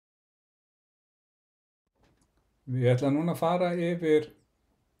Ég ætla núna að fara yfir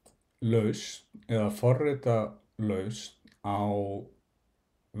lausn eða forrita lausn á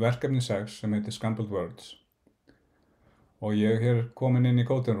verkefni 6 sem heitir Scrambled Words. Og ég er hér komin inn í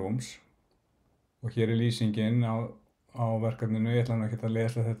Coding Rooms og hér er lýsingin á verkefninu. Ég ætla nú ekki að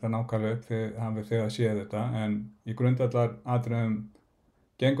lesa þetta nákvæmlega upp hafið þið að séð þetta, en í grundvallar atriðum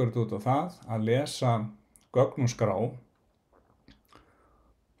gengur þetta út á það að lesa gögn og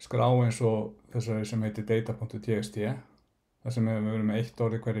skrá eins og þessari sem heitir data.txt, þar sem við erum með eitt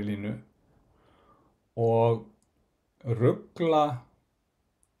orð í hverri línu, og rugla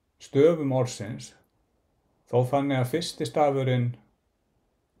stöfum orðsins þó þannig að fyrsti stafurinn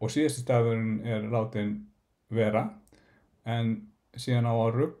og síðasti stafurinn er látin vera, en síðan á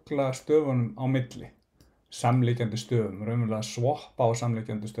að rugla stöfunum á milli, samliggjandi stöfum, raunverulega swappa á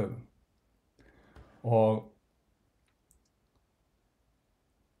samliggjandi stöfum. Og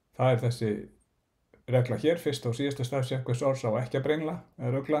það er þessi regla hér, fyrsta og síðasta staf sérhvers orðs á ekki að brengla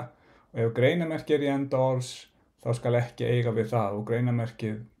eða rugla, og ef greinamerki er í enda orðs þá skal ekki eiga við það, og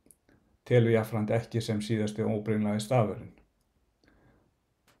greinamerkið telur jafnframt ekki sem síðasti óbrenglaði stafurinn.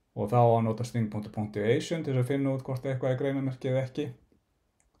 Og þá á að nota string.punctuation til að finna út hvort eitthvað er greinamerki eða ekki.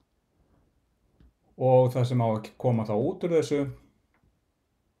 Og það sem á að koma þá út úr þessu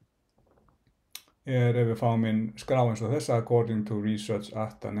er, ef við fáum inn skrá eins og þessa, according to research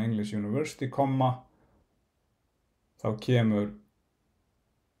at an English university, þá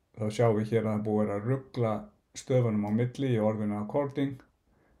sjáum við hér að það búið að rugla stöfunum á milli í orðinu according,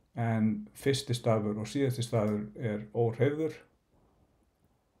 en fyrsti stafur og síðasti stafur er óhreyfður,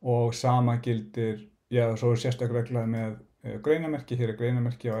 og sama gildir, svo er sérstaklega regla með greinamerki. Hér er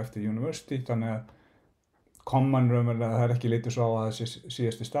greinamerki á eftir university, þannig að komman raunverulega, það er ekki litið svo á að þessi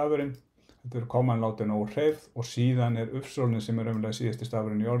síðasti stafurinn, þetta er komman látin óhreyfð, og síðan er uppsólnið sem er raunverulega síðasti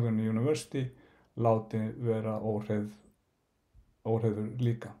stafurinn í orðinu university látin vera óhreyfður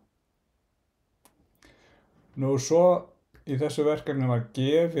líka. Nú svo í þessu verkefni var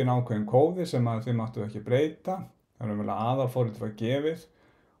gefin ákveðin kóði sem að þið máttu ekki breyta. Það er raunverulega aðalforritið var gefið,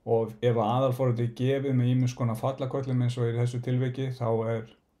 og ef aðalforritið er gefið með ýmiss konar fallaköllum eins og í þessu tilviki, þá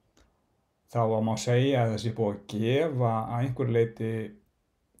má segja að þessi búið að gefa að einhver leyti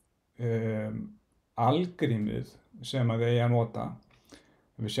algrímið sem að eigi að nota.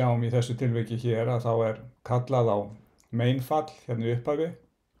 Við sjáum í þessu tilviki hér að þá er kallað á mainfall hérna í upphafi,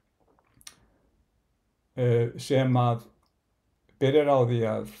 sem að byrjar á því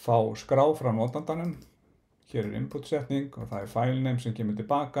að fá skrá frá notandanum. Hér er input-setning og það er filename sem kemur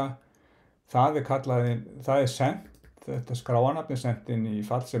tilbaka. Það er sent, þetta skráanafn er sent inn í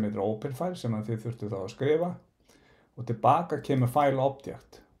fall sem heitir openfile sem að þið þurftu þá að skrifa, og tilbaka kemur file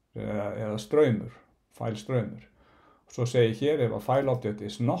object eða file straumur. Svo segir hér ef að file object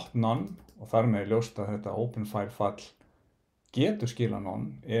is not none, og þar með er ljóst að þetta openfile fall getur skila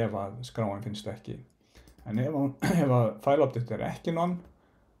none ef að skráin finnst ekki. En ef að file object er ekki none,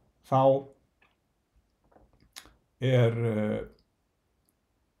 þá er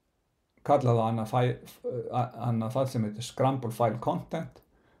kallað á annað fall sem heitir Scrambled file content.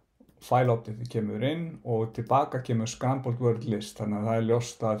 File objectið kemur inn og tilbaka kemur Scrambled word list, þannig að það er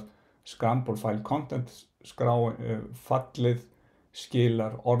ljóst að Scrambled file content fallið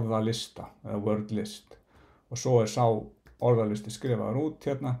skilar orðalista eða word list, og svo er sá orðalisti skrifaður út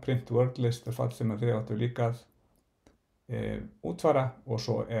hérna. Print word list er fall sem að þið áttu líka að útfæra, og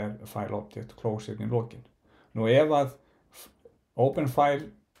svo er file object close hérna í lokin. Nú ef að open file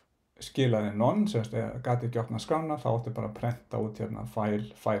skilaði none, sem gæti ekki opna skrána, þá áttu bara að prenta út hérna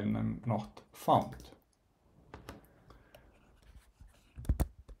filename not found.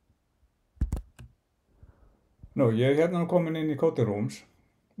 Nú, ég er hérna komin inn í Coding Rooms,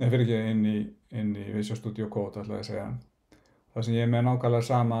 inn í Visual Studio Code ætla ég að segja, þar sem ég er með nákvæmlega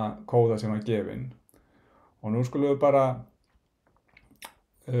sama kóða sem var gefin. Og nú skulum við bara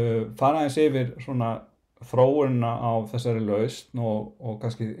fara aðeins yfir svona þróunina á þessari lausn og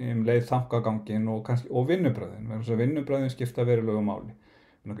kannski leið þankaganginn og vinnubrögðin. Vinnubrögðin skipta verulegu máli.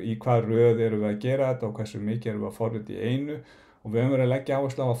 Í hvað röð erum við að gera þetta og hversu mikið erum við að forrita í einu, og við höfum verið að leggja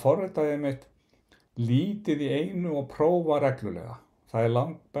áherslu á að forrita einmitt lítið í einu og prófa reglulega. Það er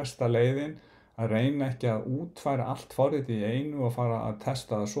langt besta leiðin, að reyna ekki að útfæra allt forritið í einu og fara að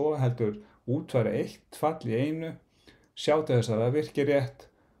testa það svo, heldur útfæra eitt fall í einu, sjá til þess að það virkir rétt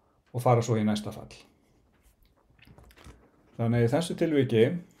og fara svo í næsta fall. Þannig í þessu tilviki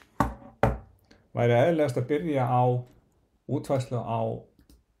væri eðlilegast að byrja á útfærslu á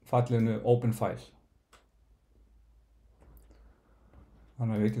fallinu open file.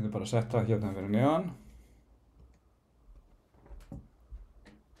 Þannig að við getum bara að setja hérna fyrir neðan.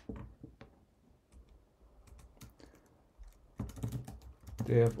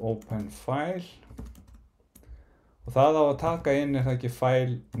 dev open file og það á að taka inn það ekki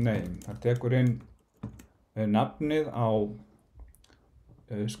file name. Það tekur inn nafnið á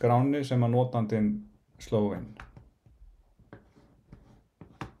skránni sem að notandinn sló inn.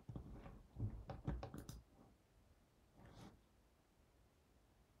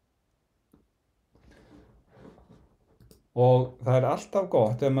 Og það alltaf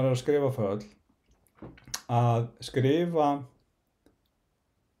gott ef maður að skrifa föll að skrifa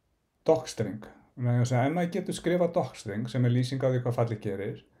docstring. Ef maður getur skrifað docstring sem lýsing á því hvað fallið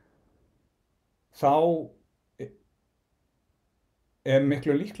gerir, þá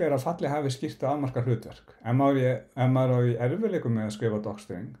miklu líklegra að fallið hafi skýrt að afmarka hlutverk. Ef maður á í erfiðleikum með að skrifa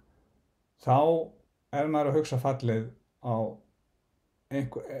docstring, þá maður að hugsa fallið á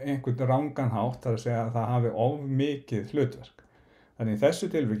einhvern rangan hátt, þar að segja að það hafi of mikið hlutverk. Þannig í þessu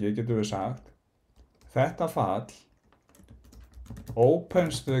tilviki getum við sagt þetta fall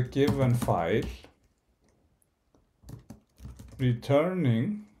opens the given file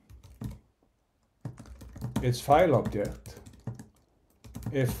returning its file object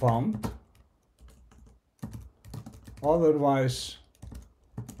if found, otherwise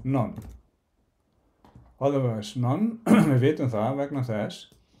none. Otherwise none, við vitum það vegna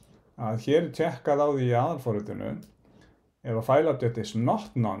þess að hér tjekkað á því í aðalforritinu. Ef að file object is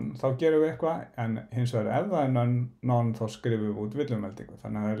not none, þá gerum við eitthvað, en hins vegar ef það none, þá skrifum við út villumeldingu.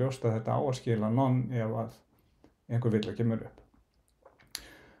 Þannig að það ljóst að þetta á að skila none ef að einhver villa kemur upp.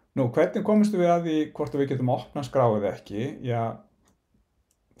 Nú, hvernig komumst við að því hvort við getum opnað skrá eða ekki? Já,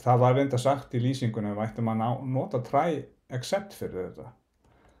 það var reynda sagt í lýsingunum að við ættum að nota try except fyrir þetta.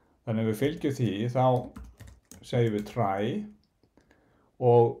 Þannig ef við fylgjum því, þá segjum við try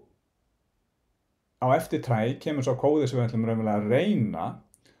og á eftir try kemur svo kóði sem við ætlum raunverulega að reyna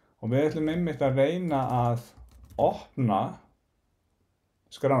og við ætlum einmitt að reyna að opna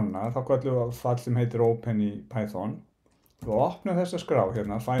skrána, þá kallum við fall sem heitir open í Python. Við opnum þessa skrá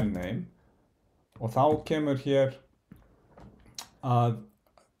hérna, file name, og þá kemur hér að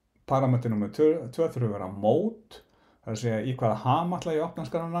parametri númer 2 þurfa að vera mode, það er að segja í hvaða ham ætla ég að opna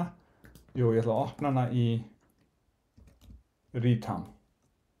skrána. Jú, ég ætla að opna hana í read ham.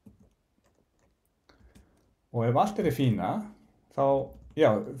 Og ef allt í fína, þá, já,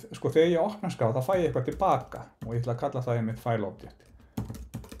 sko þegar ég opna skrá, þá fæ ég eitthvað tilbaka og ég ætla að kalla það einmitt file object.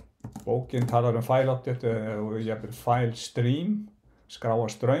 Bókin talar file object og jafnvel file stream,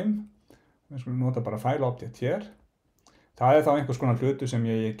 skráarstraum. Við skulum nota bara file object hér. Það þá einhvers konar hlutu sem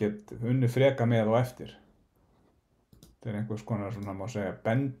ég get unnið freka með og eftir. Þetta einhvers konar, svona má segja,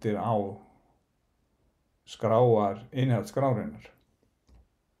 bendir á innihald skrárinnar.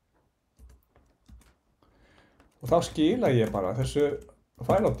 Og þá skila ég bara þessu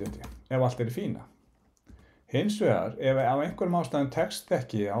file objecti, ef allt í fína. Hins vegar, ef á einhverjum ástæðum tekst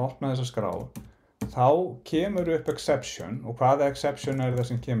ekki að opna þessa skrá, þá kemur upp exception, og hvaða exception það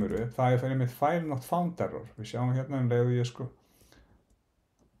sem kemur upp? Það fyrir mitt file not found error. Við sjáum hérna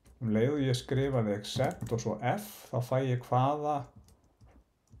leið ég skrifaði except og svo F, þá fæ ég hvaða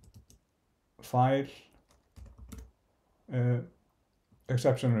file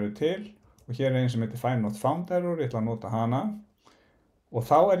exception eru til, og hér einn sem heitir file not found error, ég ætla að nota hana, og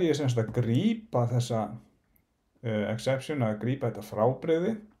þá ég semst að grípa þessa exception, að grípa þetta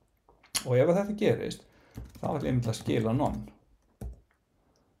frábrigði, og ef þetta gerist, þá ætla ég að skila none.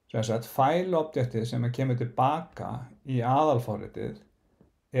 Þess að file objectið sem kemur tilbaka í aðalforritið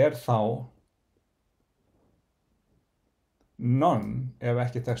þá none ef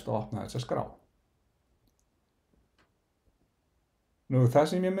ekki tekst að opna þessa skrá. Nú, það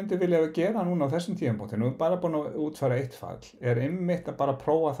sem ég myndi vilja gera núna á þessum tímapunkti, nú bara búin að útfæra eitt fall, einmitt að bara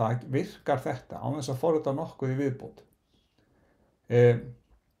prófa það, virkar þetta án þess að forrita nokkuð í viðbót.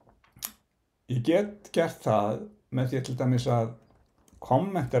 Ég get gert það með því til dæmis að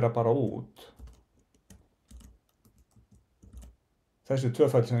kommentera bara út þessi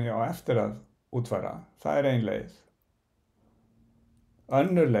tvö fall sem ég á eftir að útfæra. Það ein leið.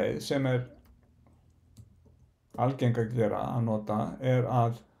 Önnur leið sem algeng að gera að nota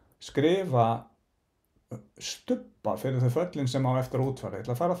að skrifa stubba fyrir þau föllin sem á eftir að útfæra. Ég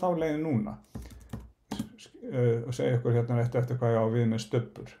ætla að fara þá leiðin núna og segja ykkur hérna eftir hvað ég á við með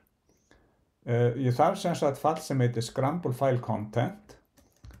stubbur. Ég þarf sem sagt fall sem heitir Scrambled file content.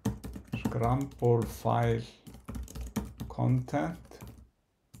 Scrambled file content.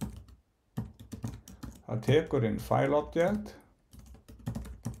 Það tekur inn file object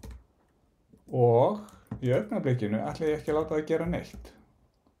og í augnablikinu ætla ég ekki að láta það gera neitt.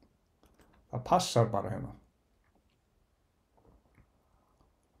 Það passar bara hérna.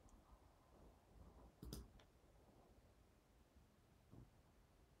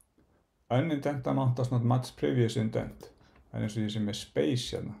 unindent amount does not match previous indent. Það eins og ég sem með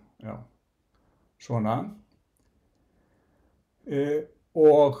space hérna. Já. Svona.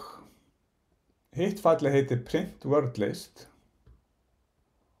 Og hitt fallið heitir print word list.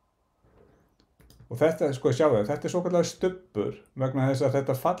 Og þetta, sko, sjáu það, þetta svo kallar stubbur vegna þess að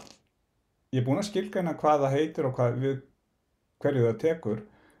þetta fall, ég búinn að skilgreina hvað það heitir og hverju það tekur,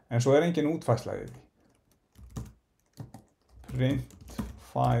 en svo engin útfærsla í því. Print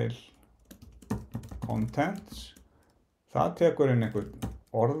file contents, það tekur inn einhvern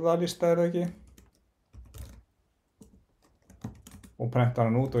orðalista, það ekki? Og prentar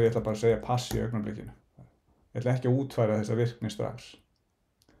hann út og ég ætla bara að segja pass í augnablikinu. Ég ætla ekki að útfæra þessa virkni strax.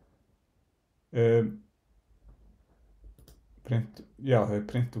 Það er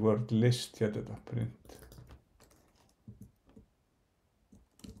print word list hérna þetta. Print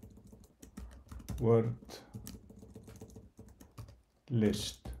word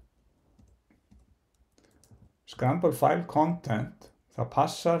list. Scrambled file content, það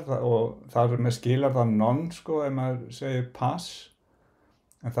passar og það er með skilar það none, sko, ef maður segir pass.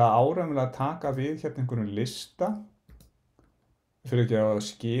 En það áreiðanlega að taka við hérna einhverjum lista, fyrir ekki að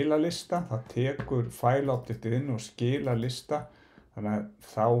skila lista, það tekur file objectið inn og skila lista, þannig að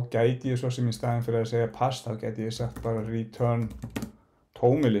þá gæti ég svo sem í staðinn fyrir að segja pass, þá gæti ég sagt bara return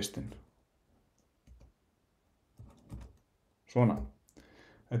tómilistin. Svona.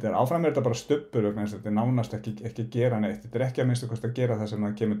 Áfram er þetta bara stubbur, vegna þess að þetta er nánast ekki gera neitt. Þetta er ekki að minnsta kosti að gera það sem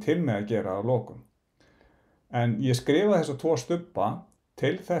það kemur til með að gera á lokum. En ég skrifa þessa 2 stubba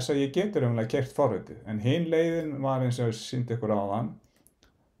til þess að ég geti raunverulega keyrt forritið. En hin leiðin var eins og ég sýndi ykkur áðan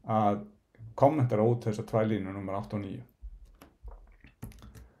að kommentara út þessar 2 línur, nummer 8 og 9.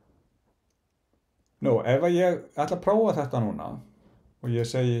 Nú, ef ég ætla að prófa þetta núna og ég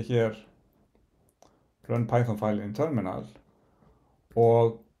segi hér run Python file in terminal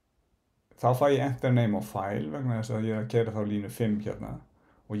og þá fæ ég enter name of file vegna þess að ég er að keyra þá línu 5 hérna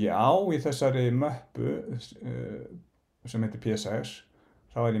og ég á í þessari möppu sem heitir PSS.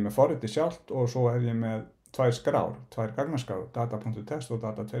 Þá er ég með forritið sjálft og svo er ég með 2 skrár, 2 gagnaskrár, data.txt og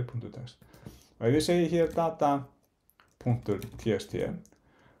data2.txt. Og ef ég segi hér data.txt,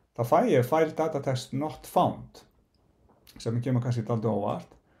 þá fæ ég file datatext not found, sem kemur kannski dálítið óvart.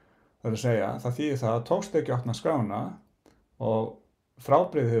 Það er að segja, það þýðir það að tókst ekki opna skrána og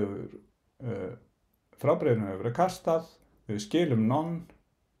frábreiðinu hefur verið kastað, við skilum none,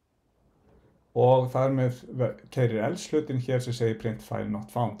 og það er með keyrir else hlutin hér sem segir print file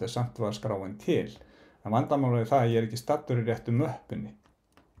not found, þess samt var skráin til. En vandamálið er það að ég er ekki staddur í réttu möppinni.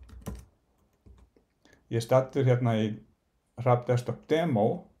 Ég er staddur hérna í Hrafn desktop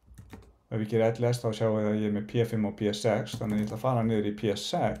demo. Ef ég gerir ls þá sjáum við að ég er með P5 og P6, þannig að ég ætla að fara niður í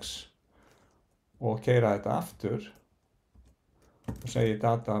P6 og keyra þetta aftur og segi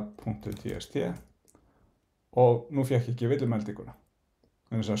data.txt og nú fékk ég ekki villumeldinguna.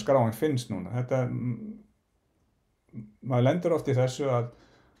 Þannig að skráin finnst núna. Maður lendur oft í þessu að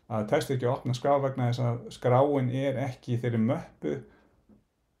tekst ekki að opna skrá vegna þess að skráin er ekki í þeirri möppu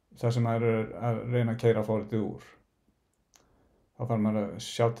þar sem maður er að reyna að keyra forritið úr. Þá þarf maður að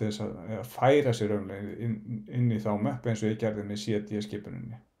sjá til þess að færa sér raunverulega inn í þá möppu eins og ég gerði með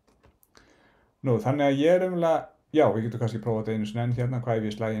cd-skipuninni. Nú, þannig að ég er raunverulega, já, við getum kannski prófað þetta einu sinni en hérna hvað ef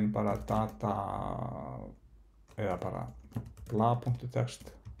ég slægi inn bara data eða bara bla.txt.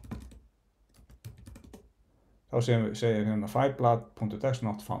 Þá segir hérna file bla.txt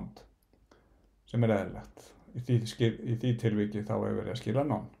not found, sem er eðlilegt. Í því tilviki þá hefur verið að skila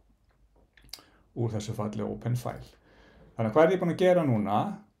none úr þessu falli open file. Þannig að hvað er ég búinn að gera núna?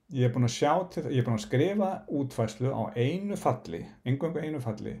 Ég er búinn að skrifa útfærslu á einu falli, eingöngu einu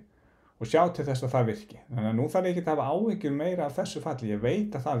falli, og sjá til þess að það virki. Þannig að nú þarf ég ekki að hafa áhyggjur meira af þessu falli, ég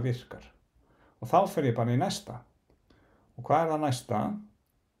veit að það virkar. Og þá fer ég bara í næsta. Og hvað er það næsta?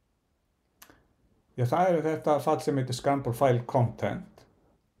 Já, það er þetta fall sem heitir Scrambled file content,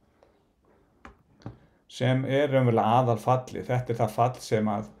 sem er raunverulega aðalfalli. Þetta er það fall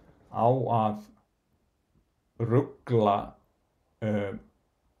sem á að rugla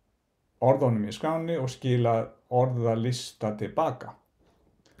orðunum í skránni og skila orðalista tilbaka.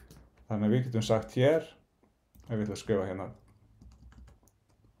 Þannig að við getum sagt hér, ef við ætlum að skrifa hérna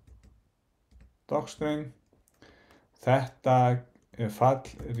docstring, þetta fall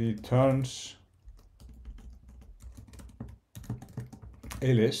returns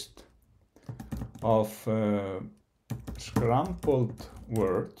a list of scrambled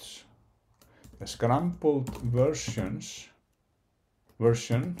words, a scrambled version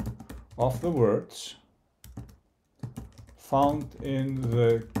of the words found in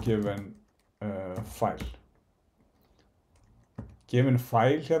the given file. Given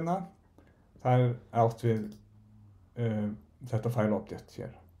file hérna, það átt við þetta file object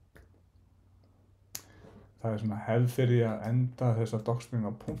hér. Það svona hefð fyrir að enda þessa doxstring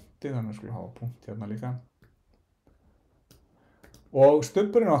á punkti, þannig að við skulum hafa punkt hérna líka. Og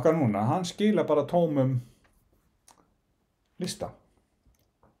stubburinn okkar núna, hann skila bara tómum lista.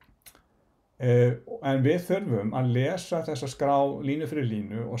 En við þurfum að lesa þessa skrá línu fyrir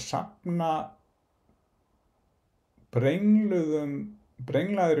línu og safna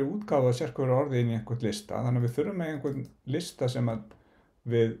brenglaðri útgáfu af sérhverju orði inn í einhvern lista. Þannig að við þurfum með einhvern lista sem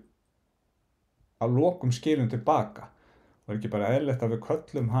við að lokum skilum tilbaka. Það ekki bara eðlilegt að við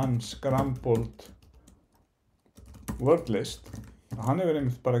köllum hann Scrambled word list. Hann hefur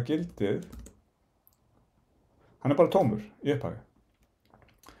einmitt bara gildið. Hann bara tómur í upphafi.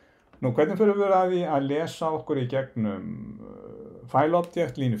 Nú, hvernig fyrir við að því að lesa okkur í gegnum file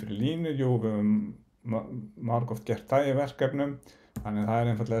object, línu fyrir línu? Jú, við höfum margoft gert það í verkefnum. Þannig það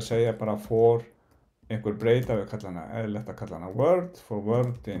einfaldlega að segja bara for einhver breyta, við kalla hana, eðlilegt að kalla hana word, for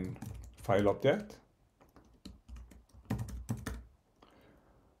word in file object.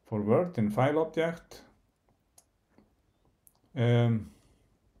 For word in file object.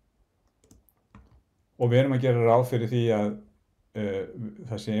 Og við erum að gera ráð fyrir því að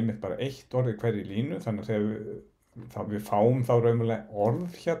það sé einmitt bara eitt orð í hverju línu, þannig að þegar við fáum þá raunverulega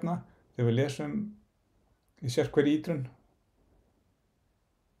orð hérna þegar við lesum í sérhverju ítrun.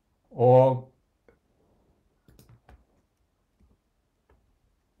 Og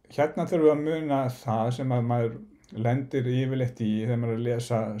hérna þurfum við að muna það sem að maður lendir yfirleitt í þegar maður er að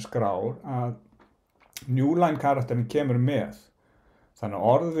lesa skrár, að newline karakterin kemur með. Þannig að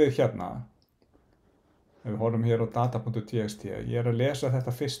orðið hérna, ef við horfum hér á data.txt, ég er að lesa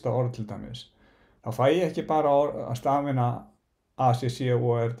þetta fyrsta orð til dæmis, þá fæ ég ekki bara að stafina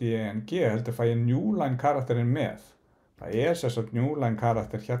ACCORDENG, heldur fæ ég newline karakterin með. Það er sérstætt newline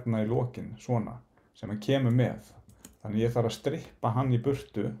karakter hérna í lokin, svona, sem kemur með. Þannig ég þarf að strippa hann í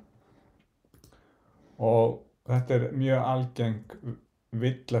burtu og þetta er mjög algeng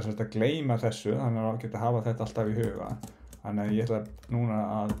villa að gleyma þessu, þannig að geta hafa þetta alltaf í huga. Þannig að ég ætla núna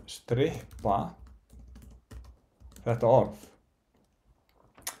að strippa þetta orð.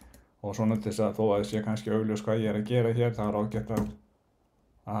 Og svona til þess að þó að sé kannski augljós hvað ég er að gera hér, það er ágætt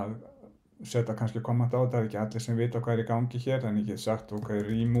að setja kannski komment á þetta, það er ekki allir sem vita hvað er í gangi hér, þannig ég get sagt ok,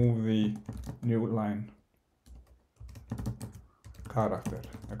 remove the newline karakter,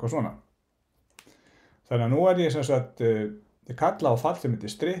 eitthvað svona. Þannig að nú er ég sem sagt, ég kalla á fall sem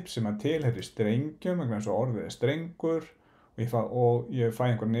heitir strip sem að tilheyrir strengjum, eins og orðið er strengur og ég fæ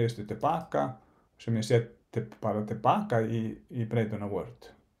einhver niðurstöðu tilbaka sem ég set bara tilbaka í breytuna Word.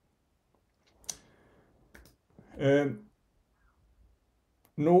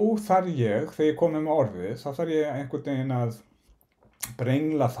 Nú þarf ég, þegar ég komið með orðið, þá þarf ég einhvern veginn að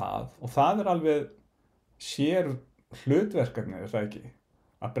brengla það og það er alveg sér hlutverkefni, er það ekki?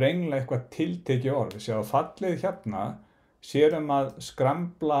 Að brengla eitthvað tiltekið orð. Við séum að fallið hérna sér að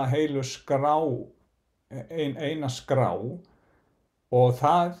skrambla heilu skrá, eina skrá og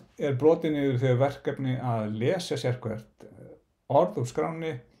það er brotið niður þegar verkefni að lesa sérhvert orð úr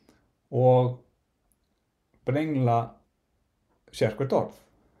skráni og brengla sérhvert orð.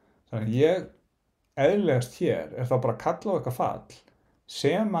 Þannig ég eðlilegast hér er þá bara að kalla á eitthvað fall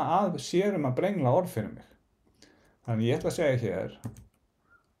sem að sér að brengla orð fyrir mig. Þannig ég ætla að segja hér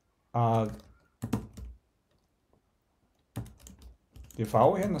að ég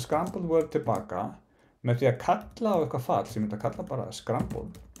fái hérna Scrambled word tilbaka með því að kalla á eitthvað fall sem ég myndi að kalla bara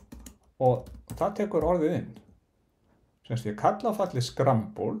Scrambled og það tekur orðið inn. Semst ég kalla á fallið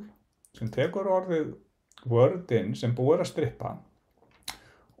Scrambled sem tekur orðið word inn sem búið að strippa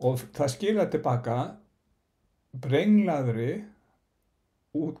og það skilar tilbaka brenglaðri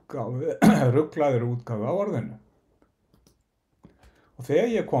útgáfu, ruglaðri útgáfu á orðinu. Og þegar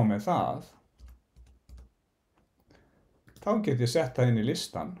ég kom með það, þá get ég sett það inn í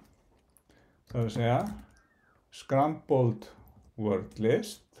listan. Það er að segja Scrambled word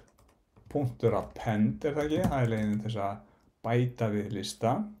list, .append er það ekki, það er leiðin til þess að bæta við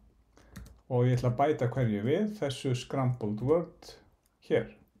lista. Og ég ætla að bæta hverju við þessu Scrambled word hér.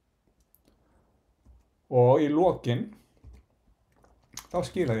 Og í lokin, þá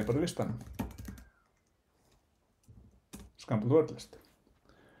skila ég bara listanum. Scrambled word list.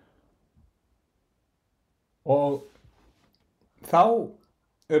 Og þá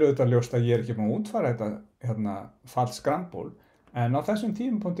er auðvitað ljóst að ég er ekki búinn að útfæra þetta hérna, fall Scrambled, en á þessum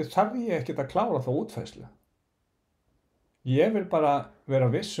tímapunkti þarf ég ekkert að klára þá útfærslu. Ég vil bara vera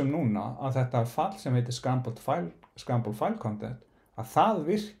viss núna að þetta fall sem heitir Scrambled file content, að það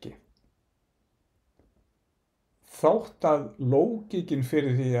virki. Þótt að lógíkin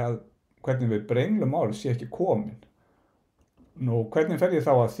fyrir því að hvernig við brenglum orð sé ekki komin. Nú, hvernig fer ég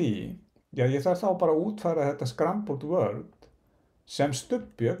þá að því? Já, ég þarf þá bara að útfæra þetta scrambled word sem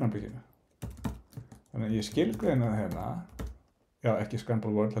stubb í augnablikinu. Þannig að ég skilgreina það hérna, já, ekki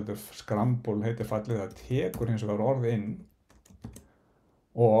scrambled word, heldur scramble heitir fallið, það tekur hins vegar orð inn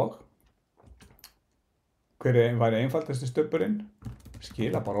og hver væri einfaldasti stubburinn?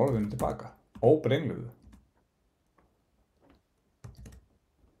 Skila bara orðinu tilbaka, óbrengluðu.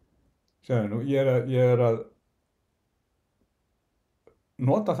 Sjáðu nú, ég er að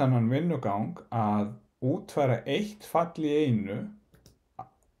nota þennan vinnugang að útfæra eitt fall í einu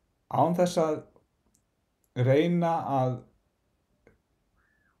án þess að reyna að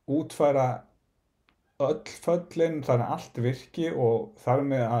útfæra öll föllin þannig að allt virki og þar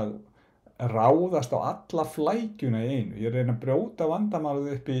með að ráðast á alla flækjuna í einu. Ég reyna að brjóta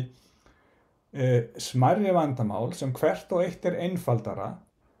vandamálið upp í smærri vandamál sem hvert og eitt er einfaldara.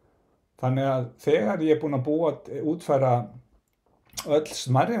 Þannig að þegar ég er búinn að útfæra öll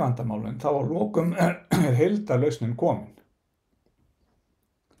smærri vandamálin, þá á lokum er heildarlausnin komin.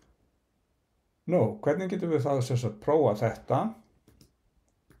 Nú, hvernig getum við þá sem sagt prófa þetta?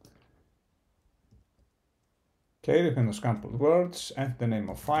 Keyri upp hérna scrambled words, enter name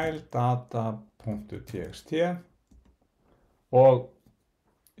of file, data.txt og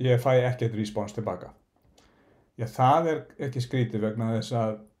ég fæ ekkert response tilbaka. Já, það er ekki skrítið vegna þess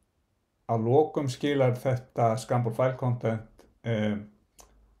að lokum skilar þetta scrambled file content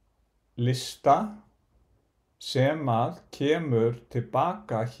lista sem að kemur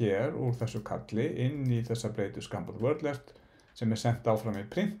tilbaka hér úr þessu kalli inn í þessa breytu scrambled word list sem er sendt áfram í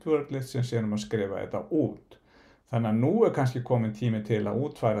print word list sem séum að skrifa þetta út. Þannig að nú er kannski komin tími til að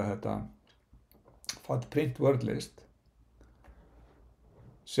útfæra þetta print word list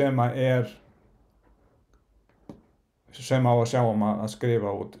sem á að sjá að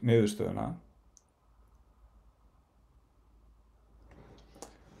skrifa út niðurstöðuna.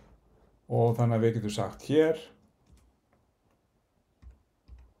 Og þannig að við getum sagt hér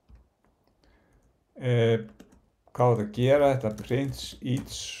hvað það gera, þetta prints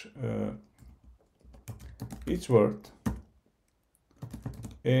each word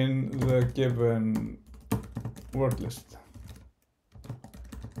in the given word list.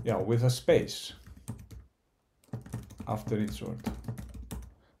 Já, with a space after each word.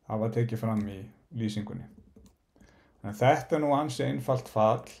 Það var tekið fram í lýsingunni. En þetta er nú ansi einfalt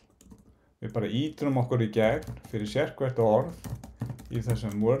fall. Við bara ítrum okkur í gegn fyrir sérhvert orð í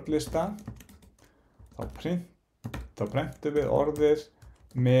þessum wordlista. Þá prentum við orðið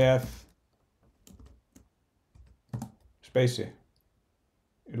með spacei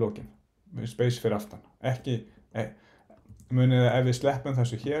í lokin. Með space fyrir aftan. Munið að ef við sleppum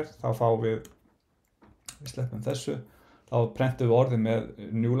þessu hér, þá sleppum þessu, þá prentum við orðið með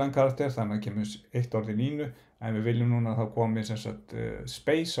newline karakter, þannig að kemur eitt orð í línu, en við viljum núna að þá komi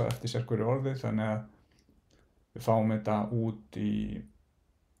space á eftir sérhverju orði, þannig að við fáum þetta út í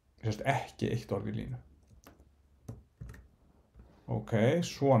ekki eitt orð í línu. Ok,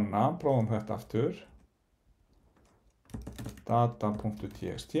 svona, prófum þetta aftur.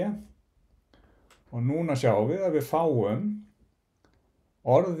 Data.txt og núna sjáum við að við fáum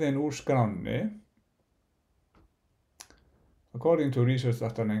orðin úr skránni. According to research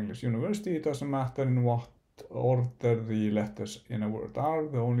at an English university, it doesn't matter in what order the letters in a word are.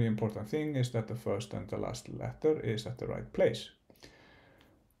 The only important thing is that the first and the last letter is at the right place.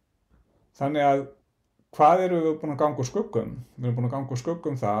 Þannig að hvað erum við búin að ganga úr skuggum? Við erum búin að ganga úr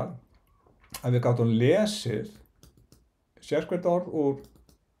skuggum það að við gátum lesið sérhvert orð úr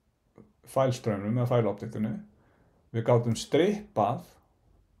fælstraumnum eða fælobjektinu. Við gátum strippað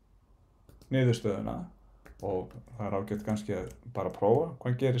niðurstöðuna og það er ágætt kannski að bara prófa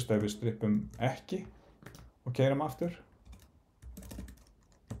hvað gerist ef við strippum ekki og keyrum aftur.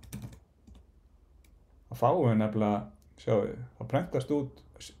 Það fáum við nefnilega, sjáum við, það prentast út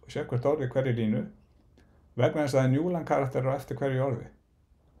sérhvert orð í hverju línu vegna þess að það er newline karakter á eftir hverju orði.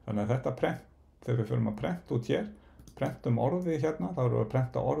 Þannig að þetta prent, þegar við förum að prenta út hér, prentum orðið hérna, þá erum við að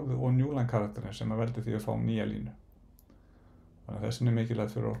prenta orðið og newline karakterin sem að veldur því að fáum nýja línu. Þannig að þessin er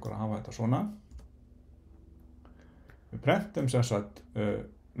mikilvægt fyrir okkur að hafa þetta svona. Við prentum sem sagt,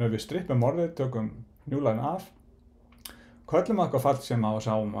 når við strippum orðið, tökum newline af, köllum eitthvað fall sem á að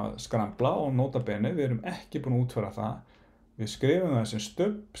sjá að skrambla og nota bene, við erum ekki búin að útfæra það. Við skrifum það sem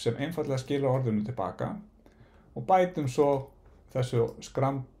stubb sem einfallega skilur orðinu tilbaka og bætum svo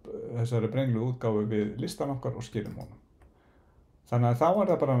þessari brenglu útgáfu við listan okkar og skilum honum. Þannig að þá er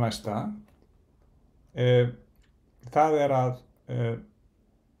það bara næsta. Það er að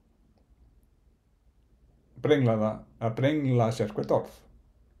brengla sérhvert orð.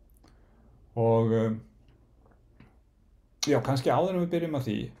 Og já, kannski áður en við byrjum að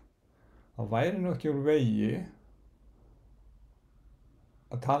því, þá væri nú ekki úr vegi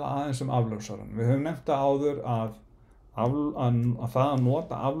að tala aðeins um afljósarann. Við höfum nefnt það áður að það að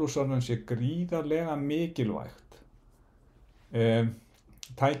nota afljósarann sé gríðarlega mikilvægt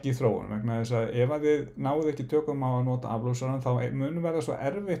tæki í þróun, vegna þess að ef að þið náðu ekki tökum á að nota afljósarann þá mun verða svo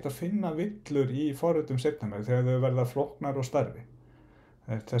erfitt að finna villur í forritum seinna meir þegar þau verða flóknar og stærri.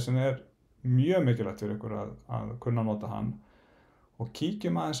 Þess vegna er mjög mikilvægt fyrir ykkur að kunna nota hann. Og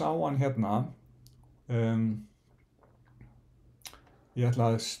kíkjum aðeins á hann hérna. Ég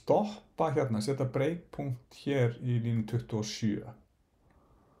ætla að stoppa hérna, setja breakpunkt hér í línu 27.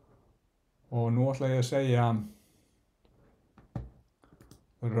 Og nú ætla ég að segja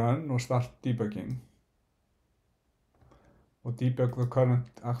run og start debugging. Og debug the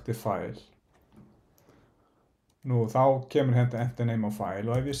current active file. Nú þá kemur hérna enter name of file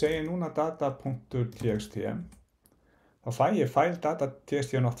og ef ég segi núna data.txt þá fæ ég file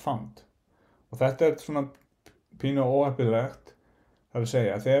data.txt not found. Og þetta er svona pínu óheppilegt. Það er að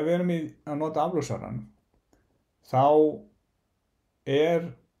segja að þegar við erum að nota afljósarann þá er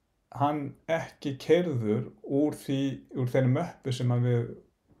hann ekki keyrður úr þeirri möppu sem við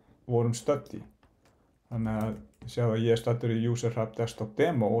vorum stödd í. Þannig að sjá að ég er staddur í user hub desktop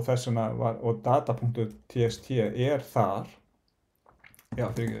demo og þess vegna og data.txt er þar. Já,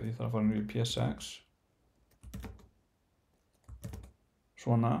 fyrir ég þarf að fara nú í P6.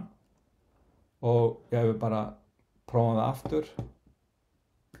 Svona. Og ég hefur bara prófað það aftur.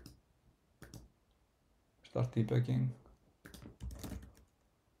 Start debugging.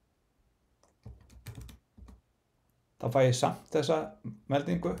 Þá fæ ég samt þessa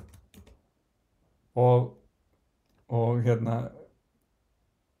meldingu og hérna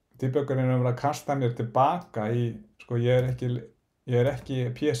debuggerinn er að vera að kasta mér tilbaka í, sko ég er ekki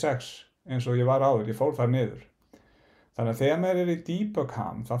P6 eins og ég var áður, ég fór þar niður. Þannig að þegar maður er í debug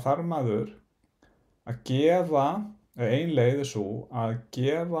ham þá þarf maður að gefa, ein leið er svo að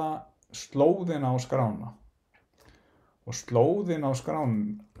gefa slóðina á skrána. Og slóðin á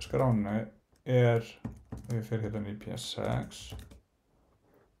skránu er, ef ég fer hérna í P6,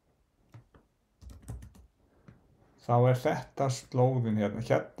 þá er þetta slóðin hérna.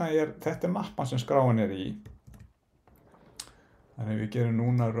 Þetta er mappan sem skráin er í. Þannig að við gerum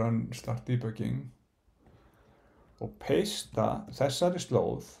núna run start debugging og paste þessari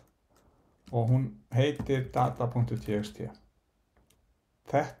slóð og hún heitir data.txt.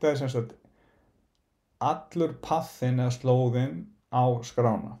 Þetta er sem sagt allur pathin eða slóðin á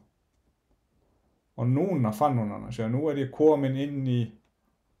skrána. Og núna fann hún hana, sér nú er ég komin inn í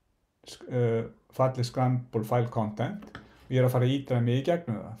fallið Scrambled file content og ég er að fara að ídra mig í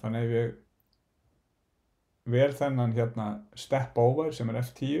gegnum það. Þannig ef ég vel þennan hérna step over sem er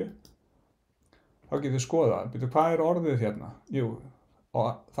F10 þá getur við skoðað, betur hvað er orðið hérna? Jú, og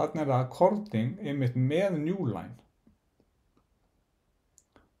þarna er það according einmitt með newline.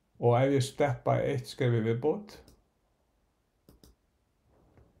 Og ef ég steppa eitt skref í viðbót,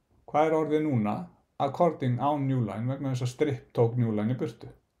 hvað er orðið núna? According án newline vegna þess að strip tók newline í burtu.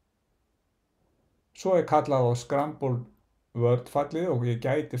 Svo er kallað á Scrambled word fallið og ég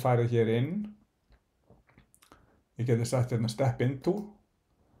gæti farið hér inn. Ég geti sagt hérna step into.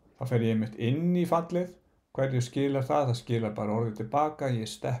 Þá fer ég einmitt inn í fallið. Hverju skilar það? Það skilar bara orðið tilbaka. Ég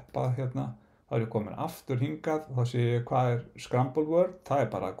steppað hérna. Þá er ég komin aftur hingað. Þá sé ég hvað er Scrambled word. Það er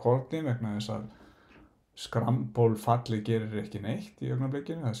bara according vegna þess að Scrambled fallið gerir ekki neitt í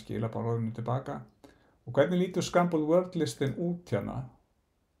augnablikinu. Það skilar bara orðinu tilbaka. Og hvernig lítur Scrambled word listin út hérna?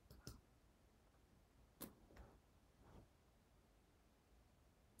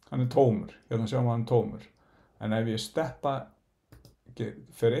 Hann er tómur. Hérna sjáum við hann tómur. En ef ég steppa,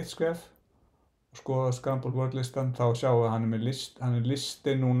 fer eitt skref og skoða Scrambled word listan, þá sjáum við að hann er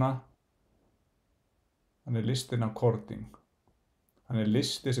listin núna. Hann er listin according. Hann er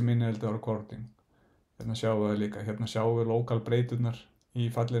listi sem inniheldur according. Hérna sjáum við það líka. Hérna sjáum við lokal breyturnar í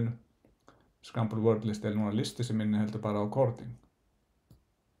fallinu. Scrambled word list er núna listi sem inniheldur bara according.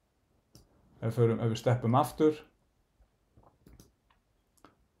 Ef við steppum aftur.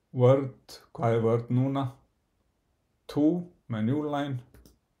 Word, hvað er word núna? To með newline.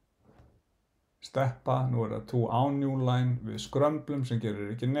 Steppa, nú er það to án newline við scramblum sem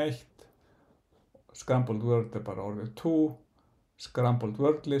gerir ekki neitt. Scrambled word er bara orðið to. Scrambled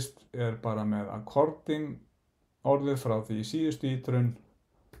word list er bara með according orðið frá því í síðustu ítrun.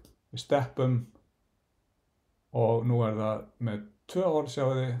 Við steppum og nú er það með tvö orð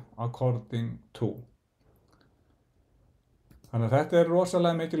sjáðu according to. Þannig að þetta er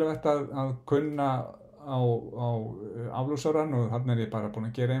rosalega mikilvægt að kunna aflúsarann og þarna ég bara búinn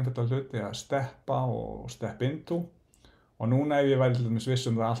að gera einfalda hluti að steppa og step into. Og núna ef ég væri til dæmis viss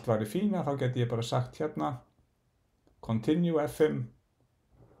að allt væri fína, þá geti ég bara sagt hérna continue F5,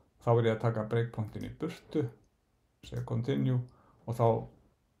 þá ég að taka breakpointin í burtu, segja continue og þá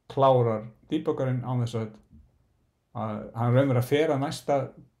klárar debuggerinn án þess að hann raunverulega fer að næsta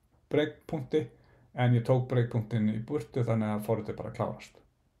breakpointi en ég tók breakpointin í burtu þannig að forritið bara klárast.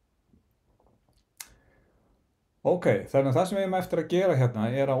 Ok, þannig að það sem við erum eftir að gera hérna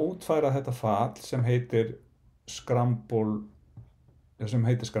að útfæra þetta fall sem heitir Scrambled.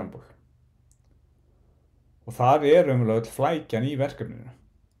 Og þar raunverulega öll flækjan í verkefninu.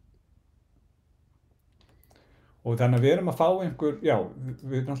 Og þannig að við erum að fá við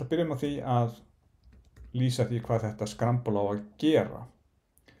náttúrulega byrjum á því að lýsa því hvað þetta Scramble á að gera.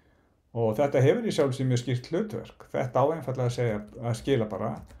 Og þetta hefur í sjálfu sér mjög skýrt hlutverk. Þetta á einfaldlega að skila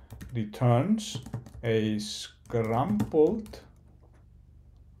bara returns a scrambled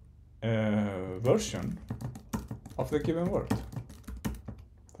version of the given word.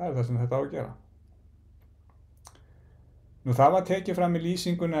 Það það sem þetta á að gera. Nú það var tekið fram í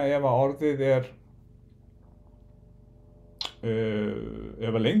lýsinguna ef að orðið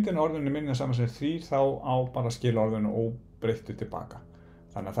ef að lengdin orðinu minna saman sem 3 þá á bara að skila orðinu óbreyttu tilbaka.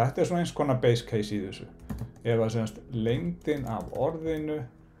 Þannig að þetta svona eins konar base case í þessu. Ef að lengdin af orðinu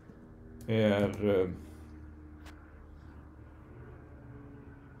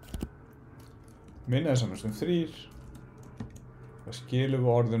minna saman sem 3 þá skilum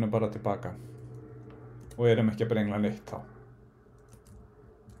við orðinu bara tilbaka og erum ekki að brengla neitt þá.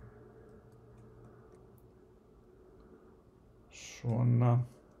 Svona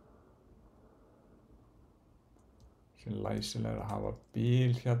sem læsilega að hafa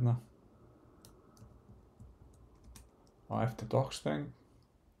bíl hérna á eftir docstreng.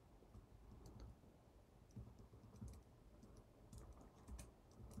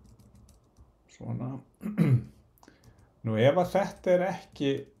 Svona. Nú ef að þetta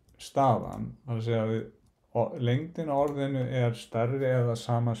ekki staðan, það að segja að lengdin á orðinu stærri eða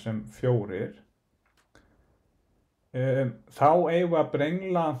sama sem 4, þá eigum við að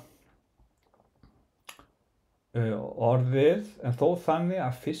brengla orðið en þó þannig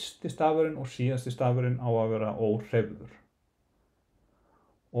að fyrsti stafurinn og síðasti stafurinn á að vera óhreyfður.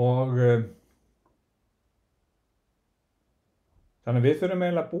 Og þannig að við þurfum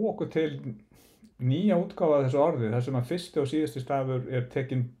eiginlega að búa okkur til nýja útgáfa af þessu orði þar sem að fyrsti og síðasti stafur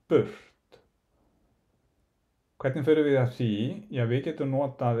tekinn burt. Hvernig förum við að því? Já, við getum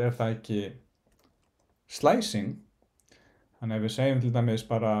notað það ekki slicing. Þannig að við segjum til dæmis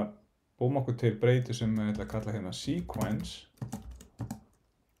bara búum okkur til breyti sem við ætlum að kalla hérna sequence.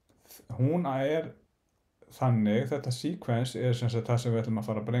 Hún þannig, þetta sequence sem sagt það sem við ætlum að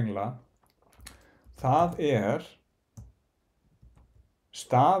fara að brengla. Það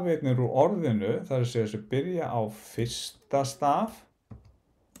stafirnir úr orðinu, það að segja sem byrja á fyrsta staf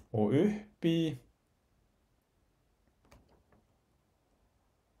og upp í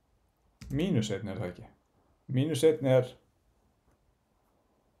 -1 það ekki. -1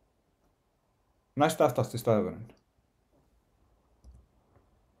 næst aftasti stafurinn.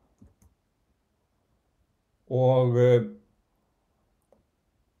 Og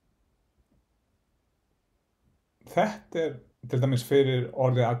þetta til dæmis fyrir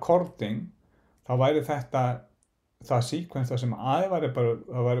orðið according, þá væri þetta það sequence sem það væri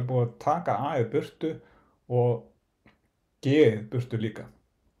búið að taka A-ið burtu og G-ið burtu líka.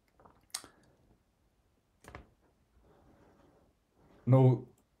 Nú,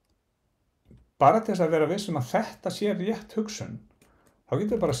 bara til þess að vera viss að þetta sé rétt hugsun, þá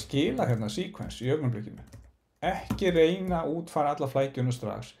getur við bara að skila hérna sequence í augnablikinu. Ekki reyna að útfæra alla flækjunum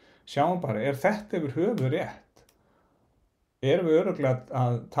strax. Sjáum bara, þetta yfir höfuð rétt? Erum við örugglega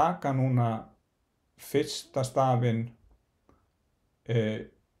að taka núna fyrsta stafinn,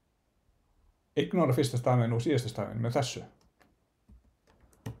 ignora fyrsta stafinn og síðasta stafinn með þessu.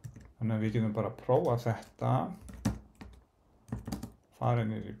 Þannig að við getum bara að prófa þetta. Fara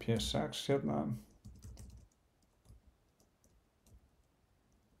niður í P6 hérna.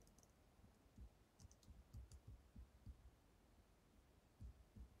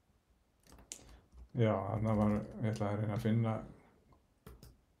 Já, ég ætlaði að reyna að finna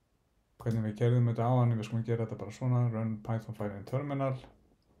hvernig við gerðum þetta áðan. Við skulum gera þetta bara svona, run Python file in terminal.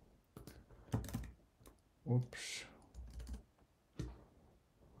 Úps.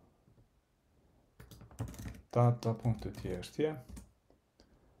 Data.txt.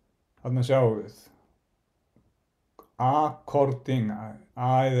 Þarna sjáum við. According,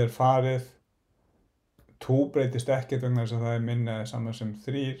 A-ið farið. 2 breytist ekkert vegna þess að það minna eða saman sem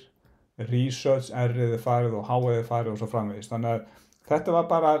 3. research, R-ið farið og H-ið farið og svo framvegis. Þannig að þetta var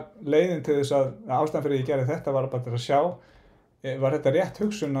bara leiðin til þess að ástæðan fyrir ég gerði þetta var bara til að sjá, var þetta rétt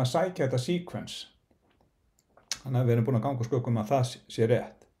hugsun að sækja þetta sequence. Þannig að við erum búin að ganga úr skugga að það sé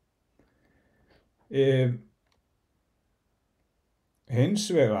rétt. Hins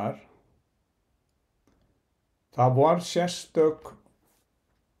vegar, það var sérstök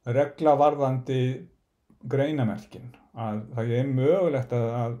regla varðandi greinamerkin. Að það er mögulegt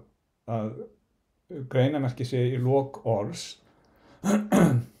að greinamerki sé í lok orðs.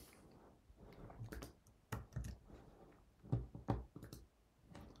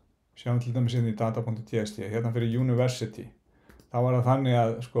 Sjáum til dæmis inn í data.txt, hérna fyrir university. Þá var það þannig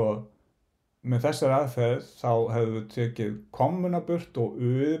að sko, með þessari aðferð þá hefðu við tekið kommuna burt og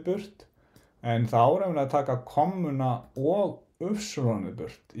u-ið burt, en þá erum við að taka kommuna og upsilonið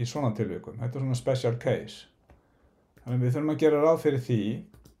burt í svona tilvikum. Þetta er svona special case. Þannig við þurfum að gera ráð fyrir því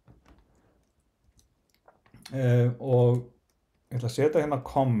og ég ætla að setja hérna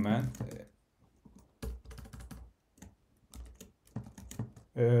comment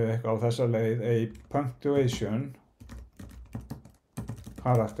eitthvað á þessa leið, a punctuation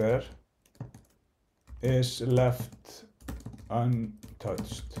character is left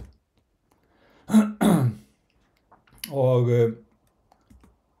untouched. Og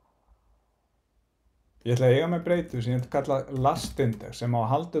ég ætla að eiga með breytu sem ég ætla að kalla last index sem á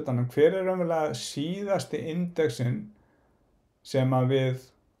að halda utan hver er raunverulega síðasti indexin sem að við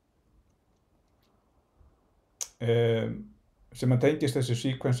sem að tengist þessu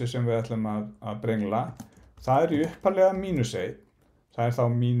sequenci sem við ætlum að brengla. Það er í upphaflega -1. Það er þá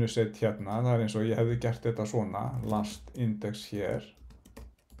 -1 hérna. Það er eins og ég hefði gert þetta svona. Last index hér.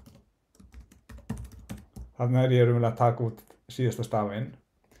 Þannig er ég raunverulega að taka út síðasta stafinn.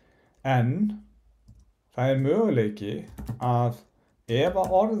 En það er möguleiki að ef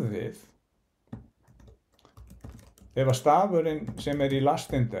að stafurinn sem er í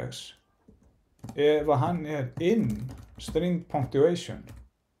last index, ef að hann er in string punctuation,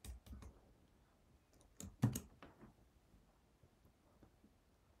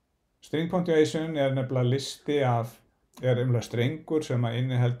 string punctuation er nefnilega listi af, er nefnilega strengur sem að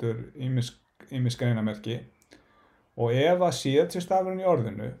inniheldur ýmis greinamerki, og ef að síðasti stafurinn í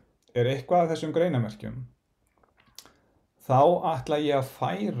orðinu er eitthvað af þessum greinamerkjum, þá ætla ég að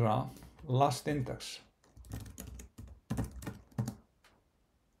færa last index.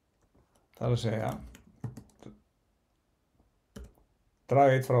 Það er að segja,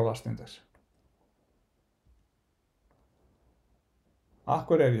 draga eitt frá last index.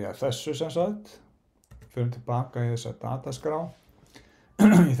 Akkur er ég að þessu sem sagt, förum tilbaka í þessa dataskrá.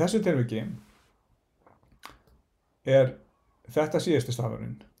 Í þessu tilviki er þetta síðasti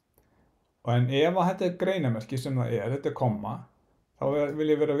stafurinn. En ef að þetta er greinamerki sem það er, þetta er komma, þá vil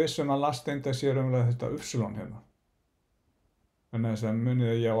ég vera viss að last index er umlega þetta upsilon hérna. Þannig að þess að munið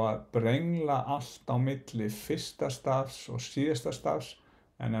að ég á að brengla allt á milli fyrsta stafs og síðasta stafs,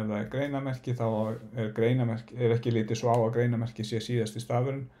 en ef það er greinamerki þá er ekki litið svo á að greinamerki sé síðasti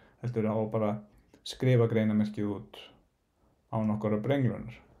stafurinn, heldur á bara skrifa greinamerkið út á nokkura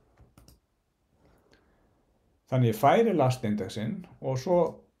brenglunar. Þannig ég færi last indexin og svo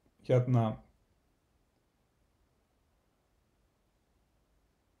hérna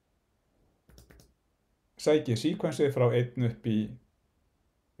sæki sequencið frá 1 upp í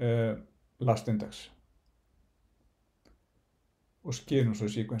last index og skýrum svo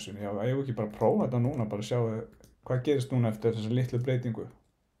sequencinu. Já, ég vil ekki bara prófa þetta núna, bara sjá hvað gerist núna eftir þessa litlu breytingu.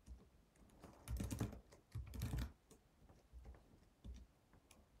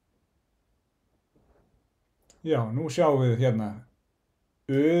 Já, nú sjáum við hérna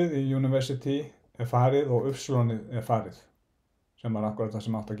U-ið í university er farið og upsilonið er farið, sem var akkurat það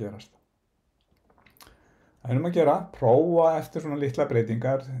sem átt að gerast. Það er að gera, prófa eftir svona litla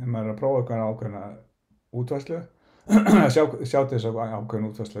breytingar, ef maður er að prófa eitthvað ákveðna útfærslu, sjá til þess að ákveðin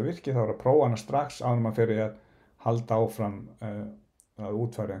útfærslu virki, þá er að prófa hana strax áður en maður fer í að halda áfram að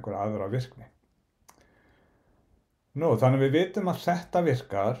útfæra einhverja aðra virkni. Nú, þannig að við vitum að þetta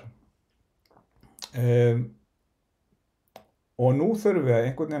virkar og nú þurfum við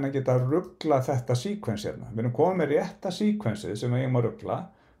einhvern veginn að geta ruglað þetta sequence hérna. Við erum komið með rétta sequenceið sem við eigum að rugla.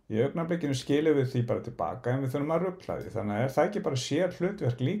 Í augnablikinu skilum við því bara tilbaka en við þurfum að rugla því. Þannig að er það ekki bara sér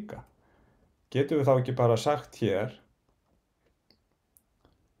hlutverk líka? Getum við þá ekki bara sagt hér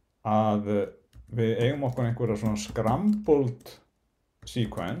að við eigum okkur einhverja svona scrambled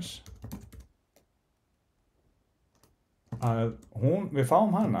sequence að við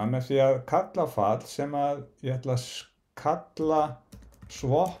fáum hana með því að kalla fall sem að ég ætla að kalla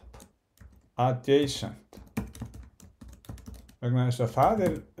swap adjacent. vegna þess að það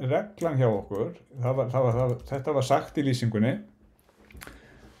reglan hjá okkur, þetta var sagt í lýsingunni,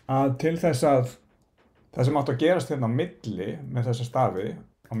 að til þess að það sem átti að gerast hérna á milli með þessa stafi,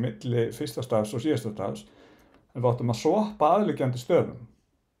 á milli fyrsta stafs og síðasta stafs, við áttum að swappa aðliggjandi stöfum.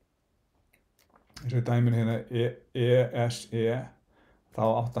 Eins og í dæminu hérna ESE, þá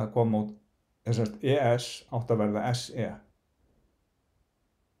átti að koma út, þess að ES átti að verða SE.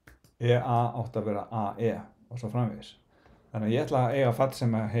 EA átti að vera AE og svo framvegis. Þannig að ég ætla að eiga fall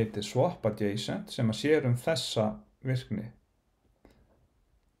sem heitir swap adjacent sem að sér þessa virkni.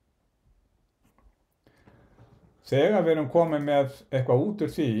 Þegar við erum komið með eitthvað út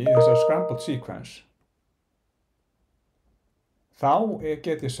úr því í þessar scrambled sequence, þá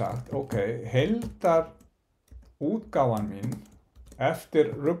get ég sagt, ok, heildar útgáfan mín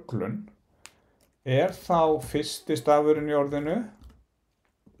eftir ruglun þá fyrsti stafurinn í orðinu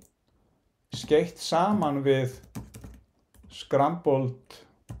skeytt saman við scrambled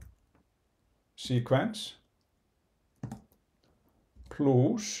sequence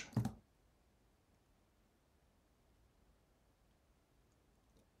plus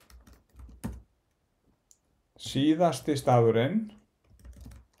síðasti stafurinn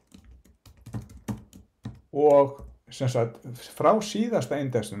og sem sagt frá síðasta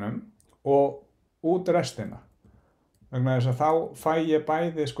indexinum og út restina. Vegna þess að þá fæ ég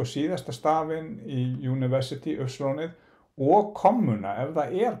bæði síðasta stafinn í university, uppslónið, og kommuna ef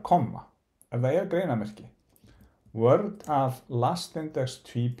það komma, ef það greinamerki. Word af last index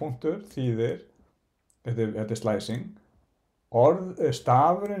tvípunktur þýðir, þetta slicing,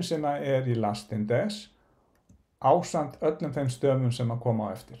 stafurinn sem í last index ásamt öllum þeim stöfum sem koma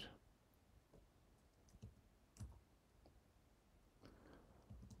á eftir.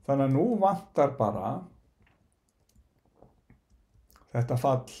 Þannig að nú vantar bara þetta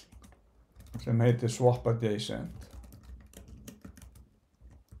fall sem heitir swap adjacent.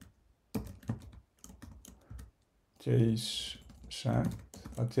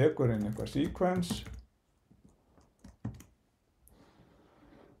 Það tekur inn eitthvað sequence.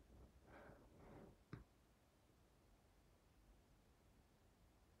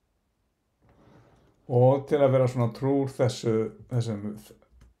 Og til að vera svona trúr þessum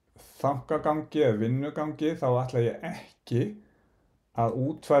þankagangi eða vinnugangi þá ætla ég ekki að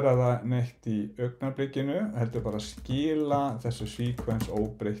útfæra það neitt í augnablikinu, heldur bara að skila þessu sequence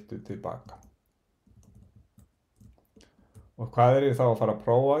óbreyttu tilbaka. Og hvað ég þá að fara að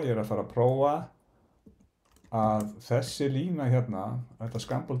prófa? Ég að fara að prófa að þessi lína hérna, þetta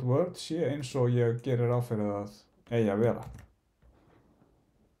scrambled word, sé eins og ég gerir ráð fyrir að eigi að vera.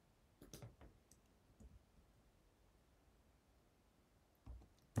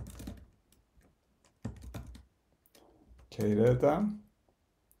 Keyri þetta.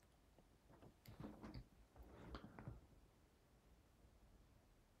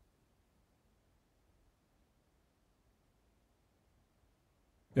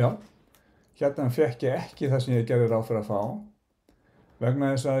 Já, hérna fekk ég ekki það sem ég gerði ráð fyrir að fá, vegna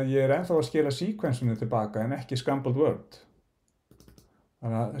þess að ég ennþá að skila sequence-inu tilbaka en ekki scrambled word.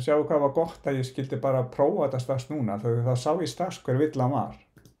 Þannig að sjáu hvað var gott að ég skildi bara prófa þetta strax núna, þegar þá sá ég strax hver villan var.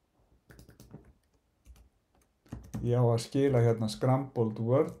 Ég á að skila hérna scrambled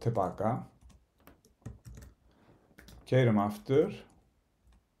word tilbaka. Keyrum aftur.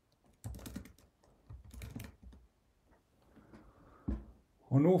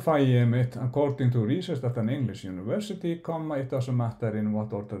 Og nú fæ ég mitt according to research at an English university, it doesn't matter in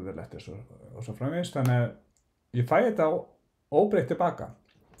what order the letters og svo framvegis. Þannig að ég fæ þetta óbreytt tilbaka,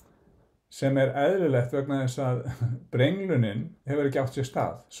 sem eðlilegt vegna þess að brenglunin hefur ekki átt sér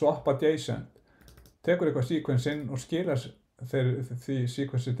stað. Swap adjacent tekur eitthvað sequence inn og skilar því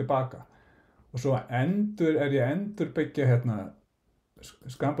sequence tilbaka. Og svo ég endurbyggja hérna,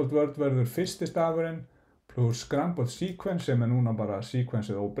 scrambled word verður fyrsti stafurinn, plus scrambled sequence sem núna bara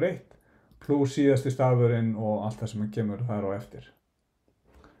sequenceið óbreytt, plus síðasti stafurinn og allt það sem kemur þar á eftir.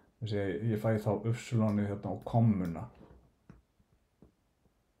 Þessi ég fæ þá uppslónið hérna á kommuna.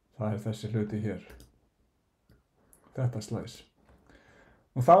 Það þessi hluti hér. Þetta slice.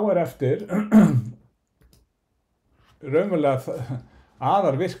 Og þá eftir raunverulega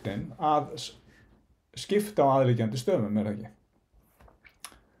aðalvirknin að skipta á aðliggjandi stöfum, ekki?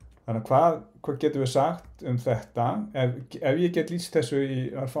 Þannig hvað getum við sagt þetta? Ef ég get lýst þessu í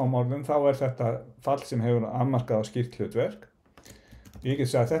örfáum orðum, þá þetta fall sem hefur afmarkað á skýrt hlutverk. Ég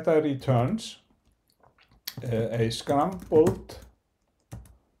get sagt þetta returns a scrambled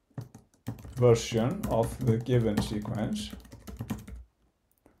version of the given sequence.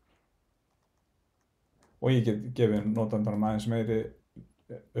 Og ég get gefið notandanum aðeins meiri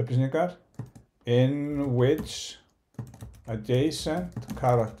upplýsingar. In which adjacent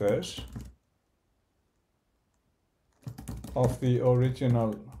characters of the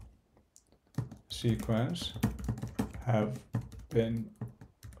original sequence have been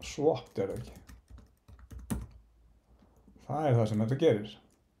swapped, ekki? Það það sem þetta gerir.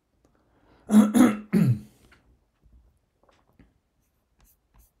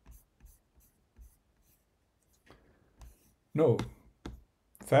 Nú,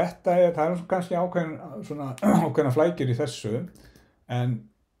 það er kannski ákveðna flækjur í þessu, en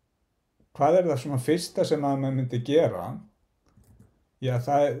hvað er það svona fyrsta sem að maður myndi gera? Já,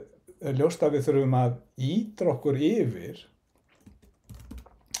 það er ljóst að við þurfum að ýtra okkur yfir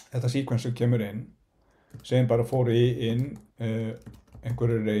þetta sequence sem kemur inn, segjum bara fór inn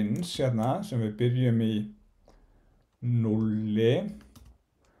einhverju range hérna sem við byrjum í 0,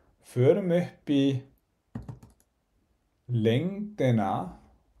 förum upp í lengdina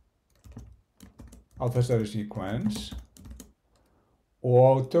á þessari sequence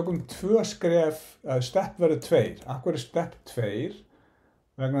og tökum 2 skref, step verður 2. Akkur er step 2?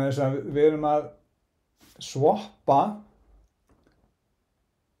 Vegna þess að við erum að swappa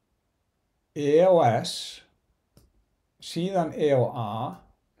E og S, síðan E og A,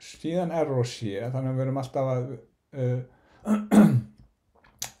 síðan R og C, þannig að við erum alltaf að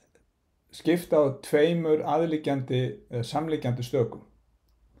skipta á 2 aðliggjandi eða samliggjandi stökum.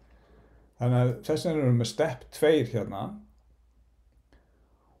 Þannig að þess vegna erum við með step 2 hérna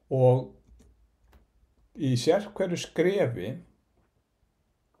og í sérhverju skrefi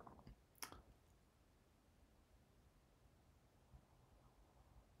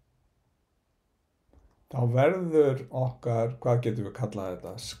þá verður okkar, hvað getum við kallað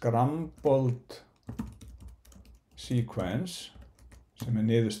þetta, scrambled sequence sem er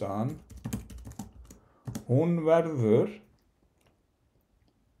niðurstaðan. Hún verður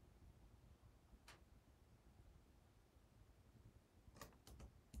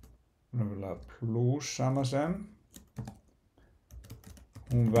plus sama sem.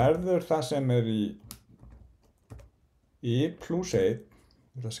 Hún verður það sem er í plus 1.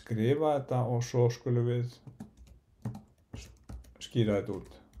 Við ætlum að skrifa þetta og svo skulum við skýra þetta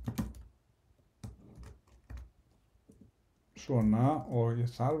út. Svona, og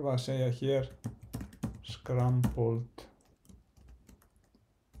ég þarf að segja hér scrambled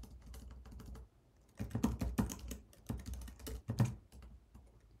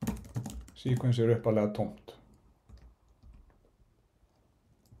sequence er uppalega tómt.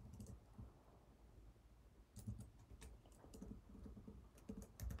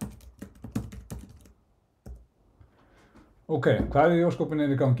 Ok, hvað í ósköpunni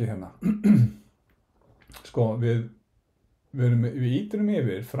er í gangi hérna? Sko, við ýtrum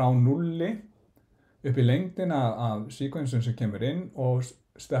yfir frá 0 upp í lengdina af sequenceum sem kemur inn og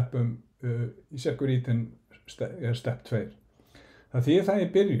steppum í sérhver ítin er step 2. Það þýðir það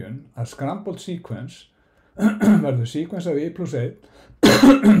í byrjun að scrambled sequence verður sequence af I plus 1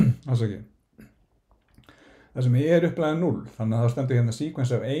 ásaki. Það sem er upplega 0, þannig að það stendur hérna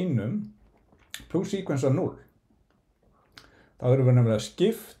sequence af 1 plus sequence af 0. Þá erum við nefnilega að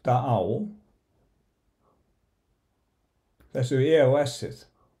skipta á þessu E og S-ið.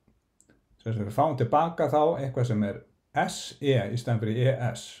 Þess að við fáum tilbaka þá eitthvað sem er SE í stæðan fyrir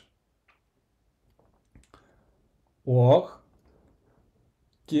ES. Og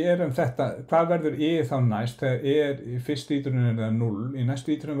gerum þetta, hvað verður E þá næst? Þegar í fyrstu ítrunin er það 0, í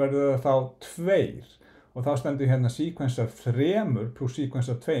næstu ítrunin verður það þá 2. Og þá stendur hérna sequence af 3 plus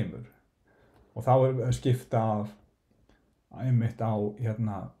sequence af 2. Og þá erum við að skipta af einmitt á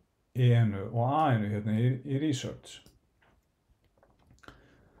hérna E-inu og A-inu hérna í research.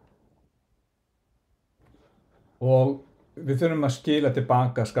 Og við þurfum að skila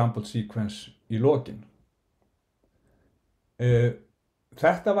tilbaka scrambled sequence í lokin.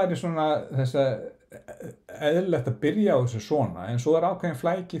 Þetta væri svona eðlilegt að byrja á þessu svona, en svo er ákveðin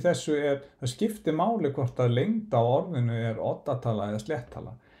flæki í þessu það skiptir máli hvort að lengd á orðinu er oddatala eða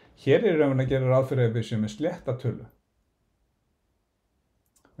sléttala. Hér er raun að gera ráð fyrir að við séum með sléttatölu.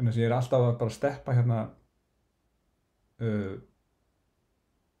 Þannig að ég er alltaf að bara steppa hérna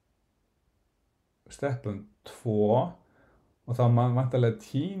steppum 2 og þá væntanlega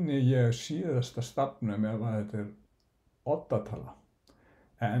tíni ég síðasta stafnum ef að þetta er oddatala.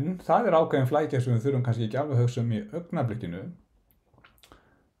 En það er ákveðin flækja sem við þurfum kannski ekki alveg að hugsa í augnablikinu.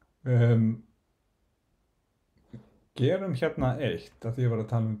 Gerum hérna eitt af því ég var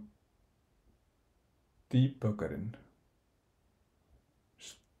að tala debuggerinn.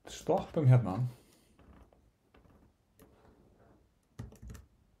 Stoppum hérna.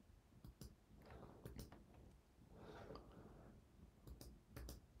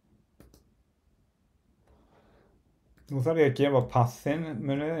 Nú þarf ég að gefa pathin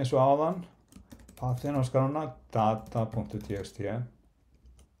munið eins og áðan. Pathin á skrána data.txt.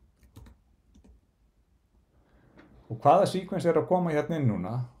 Og hvaða sequence er að koma hérna inn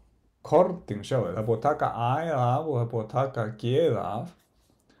núna? Cording, sjáu þið. Það er búið að taka A-ið af og það er búið að taka G-ið af.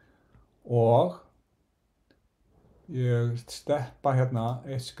 Og ég steppa hérna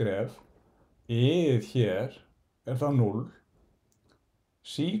eitt skref. I-ið hér er þá 0.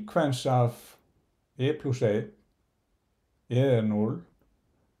 Sequence af I plus 1. I-ið er 0.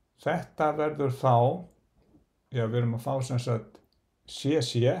 Þetta verður þá, já við erum að fá sem sagt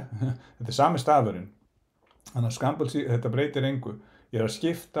CC. Þetta er sami stafurinn. Þannig að Scrambled, þetta breytir engu. Ég er að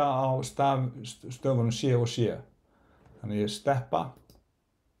skipta á stöfunum C og C. Þannig að ég steppa.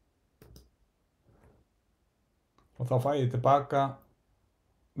 Og þá fæ ég tilbaka.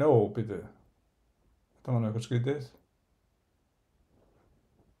 Býtu. Þetta var eitthvað skrítið.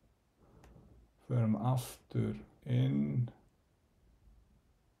 Förum aftur inn.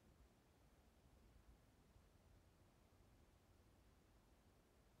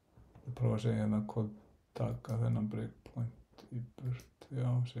 Ég prófa að segja hérna hvað taka þennan breakpoint í burt, já,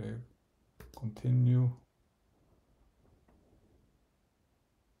 segi continue.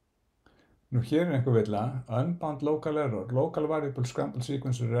 Nú hér er einhver villa, unbound local error, local variable scrambled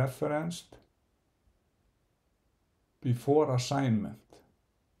sequence referenced before assignment.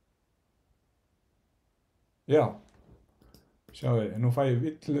 Já, sjáu þið, nú fæ ég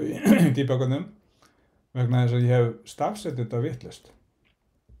villu í debuggunum vegna þess að ég hef stafsett þetta vitlaust.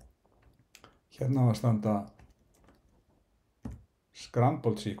 Hérna var að standa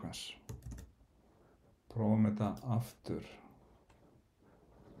Scrambled sequence. Prófum þetta aftur.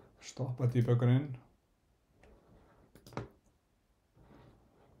 Stoppa debuggerinn.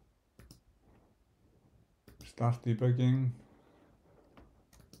 Start debugging.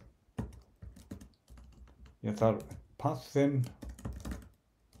 Ég þarf pathin.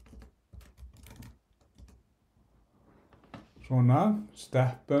 Svona,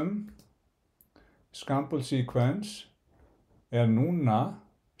 steppum. Scrambled sequence er núna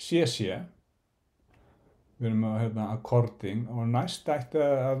CC. Við erum að hérna according og næst ætti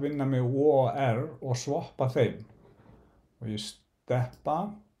að vinna með O og R og swappa þeim. Og ég steppa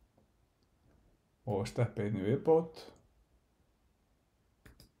og steppa einn í viðbót.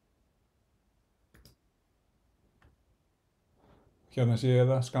 Hérna sé ég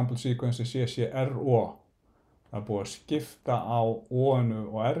það, Scrambled sequence er CC RO. Það er búið að skipta á O-inu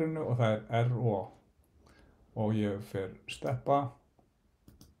og R-inu og það er RO. Og ég fer steppa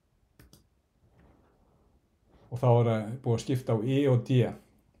og þá er það búið að skipta á I og D.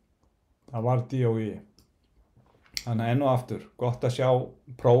 Það var D og I. Þannig að enn og aftur, gott að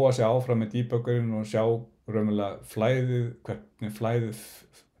prófa að sjá áfram með debuggerinn og sjá raunverulega flæðið, hvernig flæðið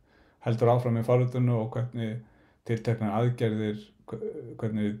heldur áfram í forritinu og hvernig tilteknar aðgerðir,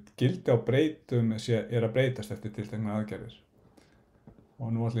 hvernig gildi á breytum er að breytast eftir tilteknar aðgerðir. Og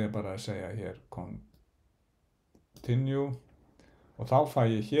nú ætlum ég bara að segja hér continue og þá fæ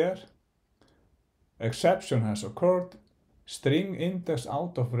ég hér exception has occurred, string index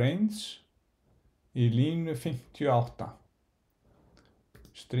out of range í línu 58.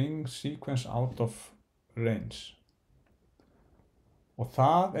 String sequence out of range. Og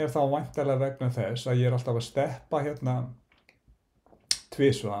það er þá væntanlega vegna þess að ég er alltaf að steppa hérna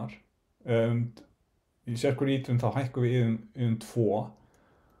tvisvar. Í sérhver ítrum þá hækkum við 2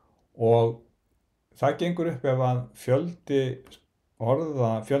 og það gengur upp ef að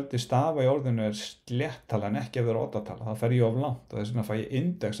fjöldi stafa í orðinu er sléttala en ekki ef það er oddatala. Það fer ég of langt og þess vegna fæ ég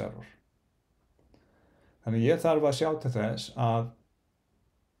index error. Þannig ég þarf að sjá til þess að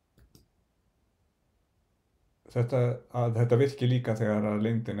þetta virki líka þegar að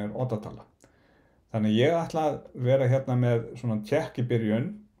lengdin er oddatala. Þannig ég ætla að vera hérna með svona check í byrjun.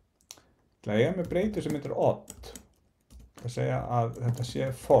 Það er með breytu sem heitir odd. Það segja að þetta sé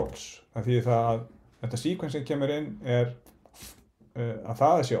false. Það þýðir það að þetta sequence sem kemur inn er að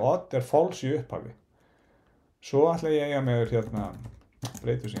það sé odd er false í upphafi. Svo ætla ég að með hérna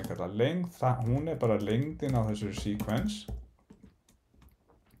breytu sem ég kalla lengd. Hún er bara lengdin á þessu sequence.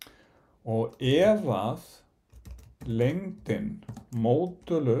 Og ef að lengdin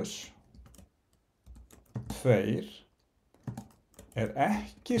modulus 2 er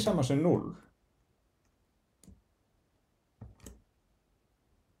ekki sama sem 0,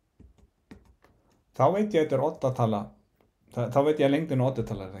 þá veit ég að þetta er oddatala, þá veit ég að lengdin er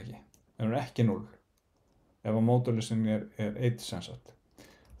oddatala er það ekki, en hún er ekki 0, ef að módulusin er 1 sem sagt.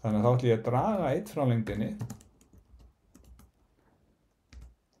 Þannig að þá ætlum ég að draga 1 frá lengdinni,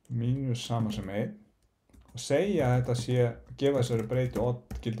 mínus sama sem 1, og segja að þetta sé, gefa þessari breytu odd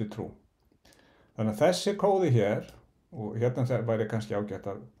gildi trú. Þannig að þessi kóði hér, og hérna væri kannski ágætt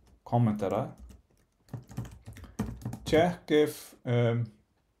að kommentera. Check if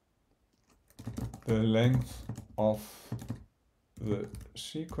the length of the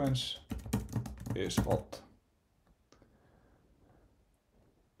sequence is odd.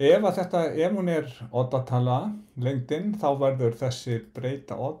 Ef hún oddatala, lengdin, þá verður þessi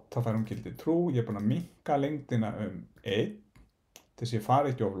breyta odd, þá fær hún gildi true. Ég er búinn að minnka lengdina 1 til þess að ég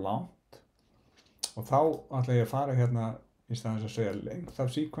fari ekki of langt. Og þá ætla ég að fara hérna, í staðinn að segja length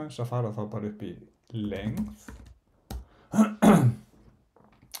af sequence, að fara þá bara upp í length.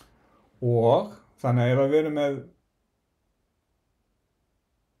 Og þannig að ef við erum með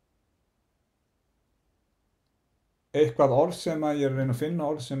eitthvað orð sem að ég er að reyna að finna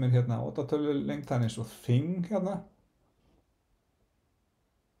orð sem hérna oddatölulengt, það eins og thing hérna.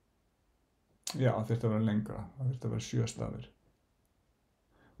 Já, það þurfti að vera lengra, það þurfti að vera 7 stafir.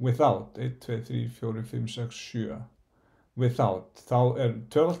 Without, 1, 2, 3, 4, 5, 6, 7. Without, þá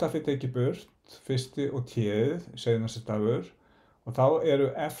tvöfaldafið tekið burt, fyrsti og t-ið, seinasti stafur, og þá eru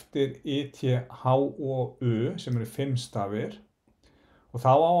eftir i, t, h og u sem eru 5 stafir, og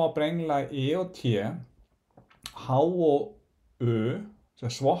þá á að brengla i og t, h og u,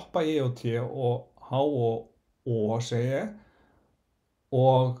 sem svoppa i og t og h og o segi ég,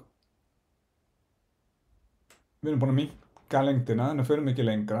 og við erum búin að minnka lengdina, þannig að við förum ekki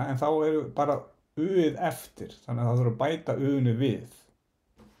lengra, en þá eru bara u-ið eftir, þannig að það þarf að bæta u-inu við.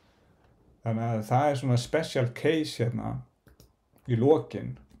 Þannig að það er svona special case hérna í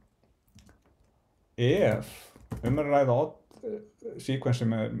lokin. Ef að ræða sequence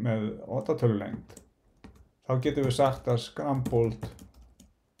með oddatölulengd, þá getum við sagt að scrambled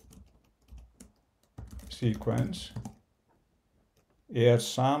sequence er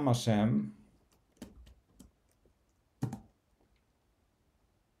sama sem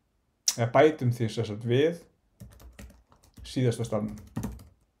bætum því sem við síðasta stafnum.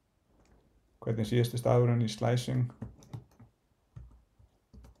 Hvernig síðasti stafurinn í slicing?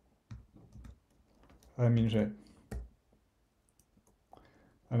 Það er -1.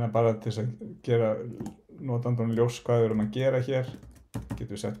 Þannig að bara til þess að gera notandunum ljóst hvað við erum að gera hér,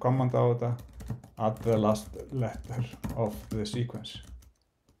 getum við sett command á þetta, add the last letter of the sequence.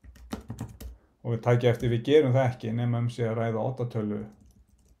 Og við takja eftir, við gerum það ekki nema sé að ræða oddatölu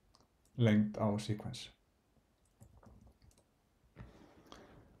lengd á sequence.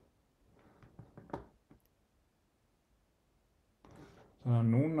 Þannig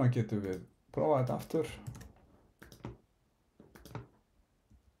að núna getum við prófað þetta aftur.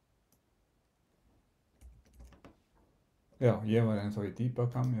 Já, ég var ennþá í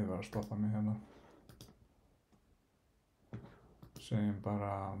debug-am, ég var að stoppa mig hérna. Segjum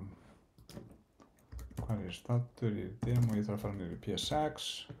bara hvað er staddur í demo, ég þarf að fara niður í PS6.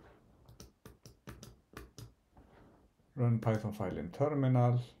 Run Python file in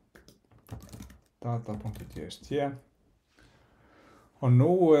terminal, data.txt. Og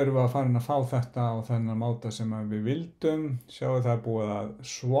nú erum við að fara að fá þetta á þennan máta sem við vildum. Sjáu það er búið að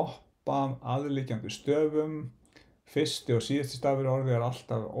swappa aðliggjandi stöfum. Fyrsti og síðasti stafur orðið er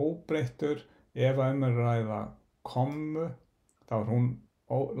alltaf óbreyttur. Ef að ræða kommu, þá er hún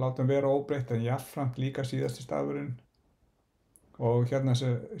látum vera óbreytt en jafnframt líka síðasti stafurinn. Og hérna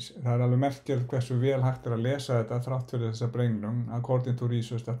það er alveg merkilegt hversu vel hægt er að lesa þetta þrátt fyrir þessa brenglun. According to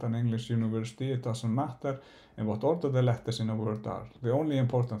research at an English university, it doesn't matter in what order the letters in a word are. The only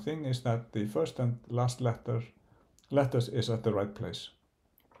important thing is that the first and last letters is at the right place.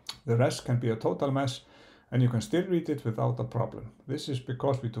 The rest can be a total mess and you can still read it without a problem. This is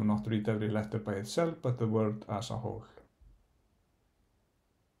because we do not read every letter by itself but the word as a whole.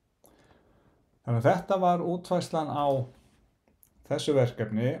 Þannig að þetta var útfærslan á þessu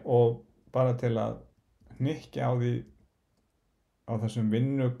verkefni og bara til að hnykkja á þessum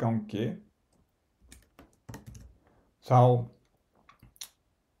vinnugangi þá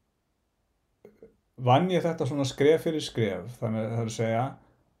vann ég þetta svona skref fyrir skref, þannig að það er að segja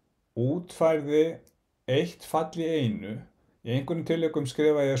útfærði eitt fall í einu. Í einhverjum tilvikum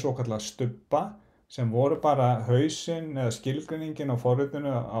skrifa ég svokallað stubba sem voru bara hausinn eða skilgreiningin á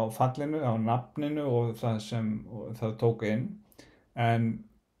forritinu, á fallinu, á nafninu og það sem það tók inn. En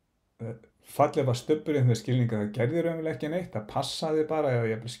fallið var stubburinn með skilninga, það gerði raunverulega ekki neitt, það passaði bara eða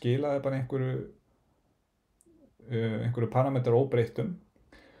ég skilaði bara einhverju parametra óbreyttum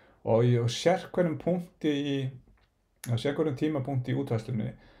og í sérhverjum tímapunkti í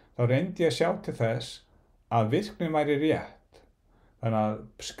útfærslunni þá reyndi ég að sjá til þess að virknin væri rétt. Þannig að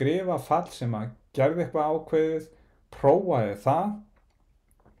skrifa fall sem að gerði eitthvað ákveðið, prófaði það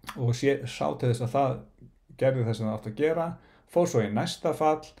og sá til þess að það gerði það sem það átti að gera. Fór svo í næsta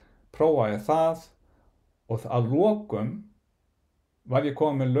fall, prófaði það og að lokum var ég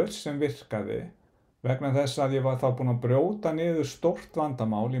kominn með lausn sem virkaði vegna þess að ég var þá búinn að brjóta niður stórt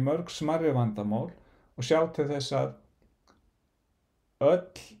vandamál í mörg smærri vandamál og sjá til þess að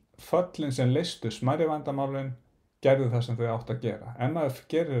öll föllin sem leystu smærri vandamálin gerðu það sem þau áttu að gera. Ef maður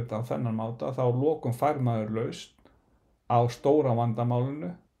gerir þetta á þennan máta þá lokum fær maður lausn á stóra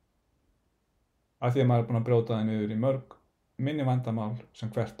vandamálinu af því að maður er búinn að brjóta það niður í mörg minni vandamál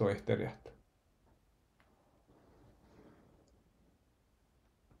sem hvert og eitt er rétt.